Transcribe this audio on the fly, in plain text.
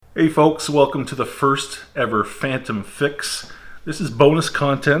Hey folks, welcome to the first ever Phantom Fix. This is bonus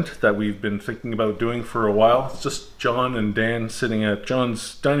content that we've been thinking about doing for a while. It's just John and Dan sitting at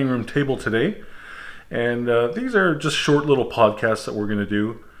John's dining room table today. And these are just short little podcasts that we're going to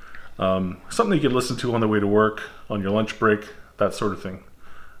do. Something you can listen to on the way to work, on your lunch break, that sort of thing.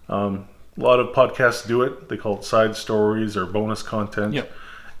 A lot of podcasts do it. They call it side stories or bonus content. Yep.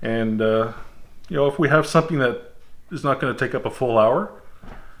 And, if we have something that is not going to take up a full hour,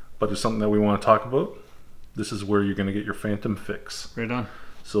 but it's something that we want to talk about, this is where you're going to get your Phantom Fix. Right on.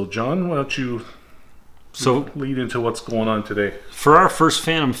 So, John, why don't you lead into what's going on today? For our first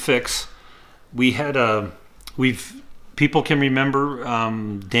Phantom Fix, we had people can remember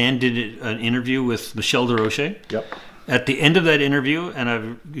Dan did an interview with Michelle DeRoche. Yep. At the end of that interview, and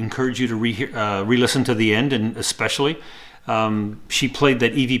I encourage you to re-listen to the end, and especially, she played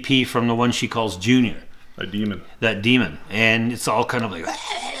that EVP from the one she calls Junior. A demon. That demon. And it's all kind of like,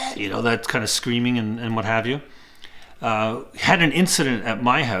 that kind of screaming and what have you. Had an incident at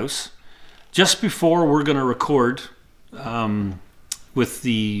my house just before we're going to record with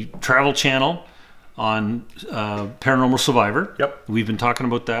the Travel Channel on Paranormal Survivor. Yep. We've been talking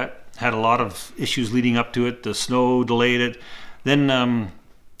about that. Had a lot of issues leading up to it. The snow delayed it. Then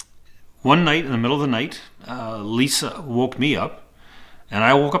one night, in the middle of the night, Lisa woke me up, and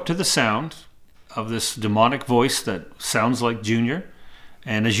I woke up to the sound of this demonic voice that sounds like Junior.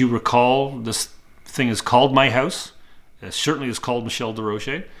 And as you recall, this thing is called My House. It certainly is called Michelle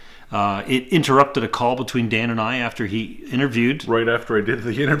DeRoche. It interrupted a call between Dan and I after he interviewed. Right after I did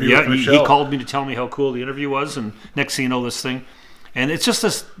the interview with Michelle. He called me to tell me how cool the interview was, and next thing you know, this thing. And it's just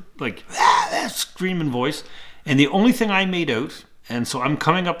this, screaming voice. And the only thing I made out, and so I'm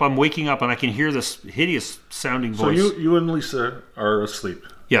waking up, and I can hear this hideous sounding voice. So you and Lisa are asleep.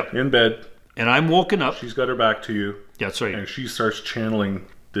 Yep. In bed. And I'm woken up. She's got her back to you. Yeah, that's right. And she starts channeling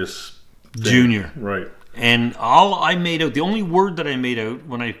this thing. Junior. Right. And all I made out, the only word that I made out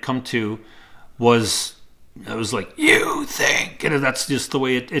when I come to was, I was like, you think. And that's just the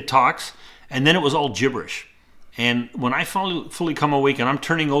way it talks. And then it was all gibberish. And when I fully come awake and I'm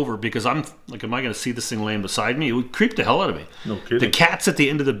turning over because I'm like, am I going to see this thing laying beside me? It would creep the hell out of me. No kidding. The cat's at the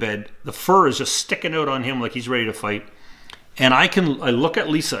end of the bed. The fur is just sticking out on him like he's ready to fight. And I look at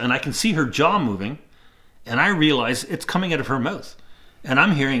Lisa and I can see her jaw moving, and I realize it's coming out of her mouth. And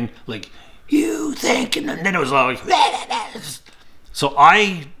I'm hearing like, you think, and then it was all like, so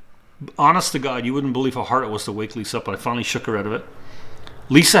honest to God, you wouldn't believe how hard it was to wake Lisa up, but I finally shook her out of it.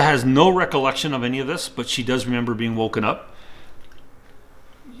 Lisa has no recollection of any of this, but she does remember being woken up.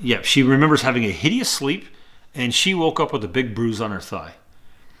 Yeah, she remembers having a hideous sleep, and she woke up with a big bruise on her thigh.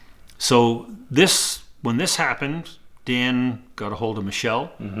 So when this happened, Dan got a hold of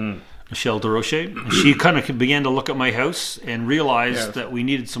Michelle, Michelle DeRoche. And she kind of began to look at my house and realized that we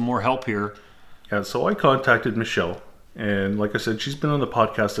needed some more help here. Yeah, so I contacted Michelle. And like I said, she's been on the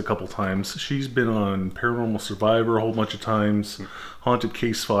podcast a couple times. She's been on Paranormal Survivor a whole bunch of times, Haunted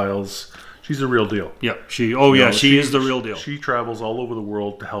Case Files. She's a real deal. Yeah, she is the real deal. She travels all over the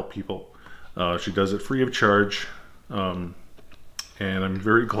world to help people. She does it free of charge. And I'm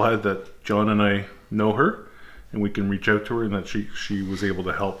very glad that John and I know her, and we can reach out to her, and that she was able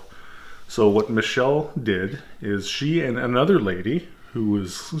to help. So what Michelle did is she and another lady who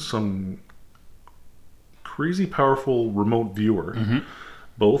was some crazy powerful remote viewer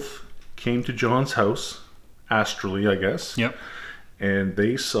both came to John's house, astrally, I guess. Yep. And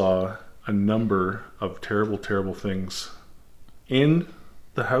they saw a number of terrible, terrible things in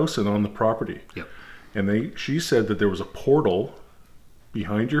the house and on the property. Yep. And she said that there was a portal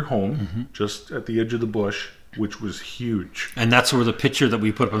behind your home, just at the edge of the bush, which was huge. And that's where the picture that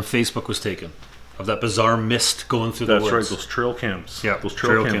we put up on Facebook was taken, of that bizarre mist going through the woods. That's right, those trail cams. Yeah, those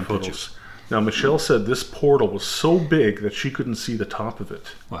trail cam photos. Pictures. Now, Michelle said this portal was so big that she couldn't see the top of it.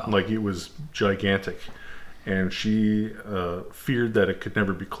 Wow. Like, it was gigantic. And she feared that it could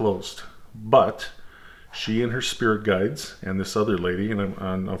never be closed. But she and her spirit guides and this other lady, and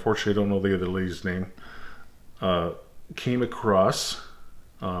unfortunately I don't know the other lady's name, came across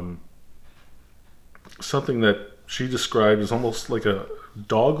something that she described as almost like a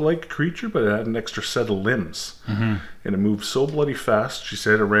dog-like creature, but it had an extra set of limbs. And it moved so bloody fast, she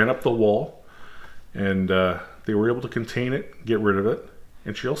said it ran up the wall, and they were able to contain it, get rid of it.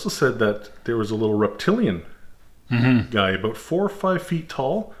 And she also said that there was a little reptilian guy, about 4 or 5 feet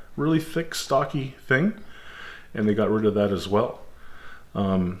tall, really thick, stocky thing, and they got rid of that as well.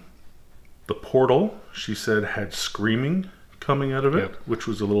 The portal, she said, had screaming coming out of it, which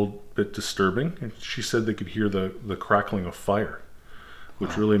was a little bit disturbing. And she said they could hear the crackling of fire,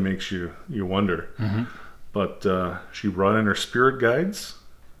 which really makes you wonder. But she brought in her spirit guides,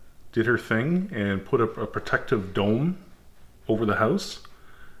 did her thing and put a protective dome over the house.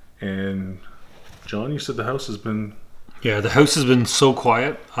 And John, you said the house has been... Yeah, the house has been so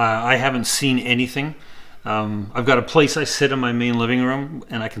quiet. I haven't seen anything. I've got a place I sit in my main living room,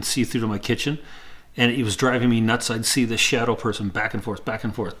 and I can see through to my kitchen. And it was driving me nuts. I'd see this shadow person back and forth, back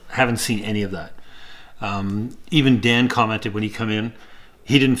and forth. I haven't seen any of that. Even Dan commented when he come in,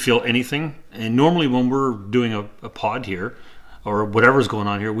 he didn't feel anything. And normally when we're doing a pod here, or whatever's going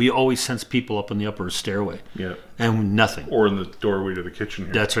on here, we always sense people up in the upper stairway. Yeah. And nothing. Or in the doorway to the kitchen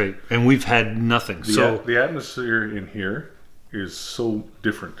here. That's right. And we've had nothing. The atmosphere in here is so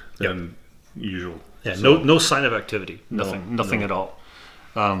different than usual. Yeah, So, no sign of activity. Nothing at all.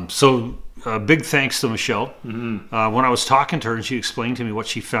 So big thanks to Michelle. When I was talking to her and she explained to me what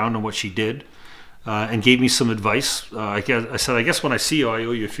she found and what she did, and gave me some advice, I said, I guess when I see you, I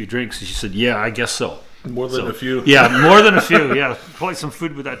owe you a few drinks. And she said, yeah, I guess so. More than a few. Yeah, more than a few. Yeah, probably some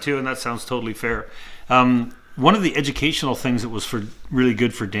food with that too, and that sounds totally fair. One of the educational things that was really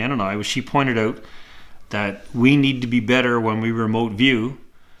good for Dan and I was she pointed out that we need to be better when we remote view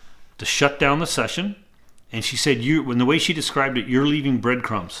to shut down the session. And she said, when the way she described it, you're leaving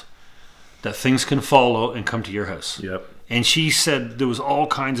breadcrumbs that things can follow and come to your house. Yep. And she said there was all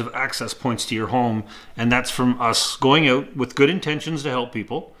kinds of access points to your home, and that's from us going out with good intentions to help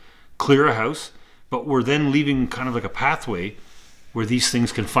people, clear a house, but we're then leaving kind of like a pathway where these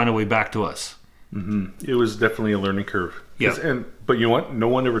things can find a way back to us. Mm-hmm. It was definitely a learning curve. Yeah. But you know what? No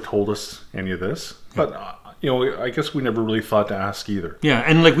one ever told us any of this. But, I guess we never really thought to ask either. Yeah,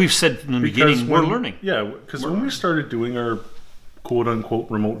 and like we've said in the beginning, we're learning. Yeah, because when we started doing our quote-unquote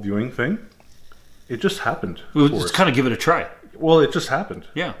remote viewing thing, it just happened. We'll just kind of give it a try. Well, it just happened.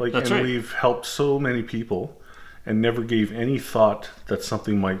 Yeah, that's right. And we've helped so many people and never gave any thought that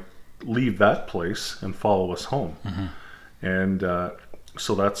something might leave that place and follow us home. Mm-hmm. And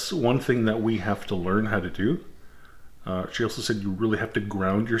so that's one thing that we have to learn how to do. She also said you really have to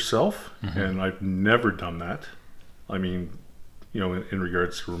ground yourself, and I've never done that. I mean, in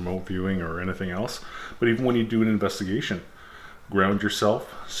regards to remote viewing or anything else. But even when you do an investigation, ground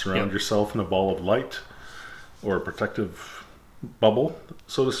yourself, surround yourself in a ball of light or a protective bubble,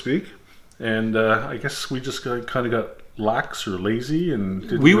 so to speak. And I guess we just kind of got lax or lazy and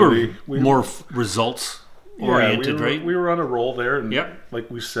didn't were more results oriented, right? We were on a roll there, and like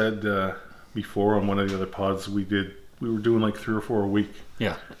we said before on one of the other pods, we were doing like 3 or 4 a week.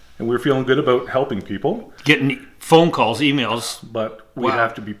 Yeah. And we were feeling good about helping people. Getting phone calls, emails. But we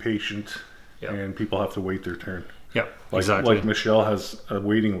have to be patient, and people have to wait their turn. Yeah, exactly. Like Michelle has a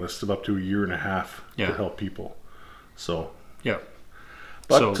waiting list of up to 1.5 years to help people. So. Yeah.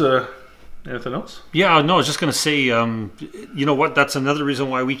 But anything else? Yeah, no, I was just going to say, you know what? That's another reason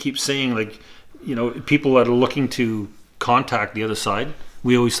why we keep saying, like, people that are looking to contact the other side.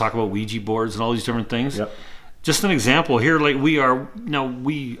 We always talk about Ouija boards and all these different things. Yep. Just an example here, like we are now.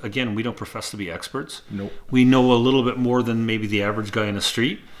 We don't profess to be experts. Nope. We know a little bit more than maybe the average guy in the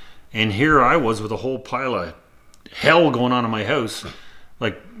street. And here I was with a whole pile of hell going on in my house.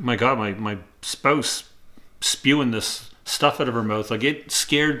 Like, my God, my spouse spewing this stuff out of her mouth. Like, it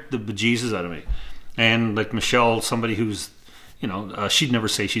scared the bejesus out of me. And like Michelle, somebody who's, she'd never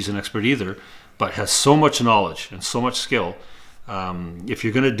say she's an expert either, but has so much knowledge and so much skill. If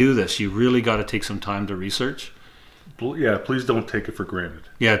you're going to do this, you really got to take some time to research. Yeah, please don't take it for granted.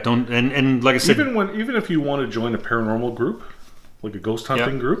 Yeah, don't. And like I said, even if you want to join a paranormal group, like a ghost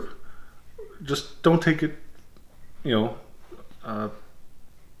hunting group, just don't take it.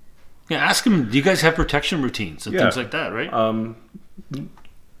 Ask them. Do you guys have protection routines and things like that? Right.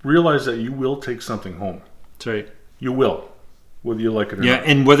 Realize that you will take something home. That's right. You will. Whether you like it or not. Yeah,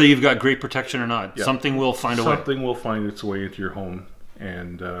 and whether you've got great protection or not, something will find a way. Something will find its way into your home,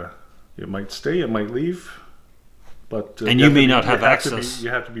 and it might stay, it might leave, but you may not have access. You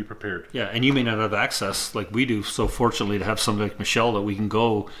have to be prepared. Yeah, and you may not have access like we do. So fortunately, to have somebody like Michelle that we can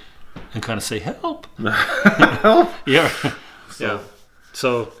go and kind of say, "Help, help." Yeah.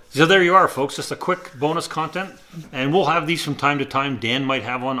 So there you are, folks. Just a quick bonus content, and we'll have these from time to time. Dan might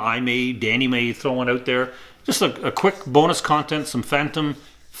have one. Danny may throw one out there. Just a quick bonus content, some phantom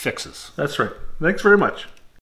fixes. That's right. Thanks very much.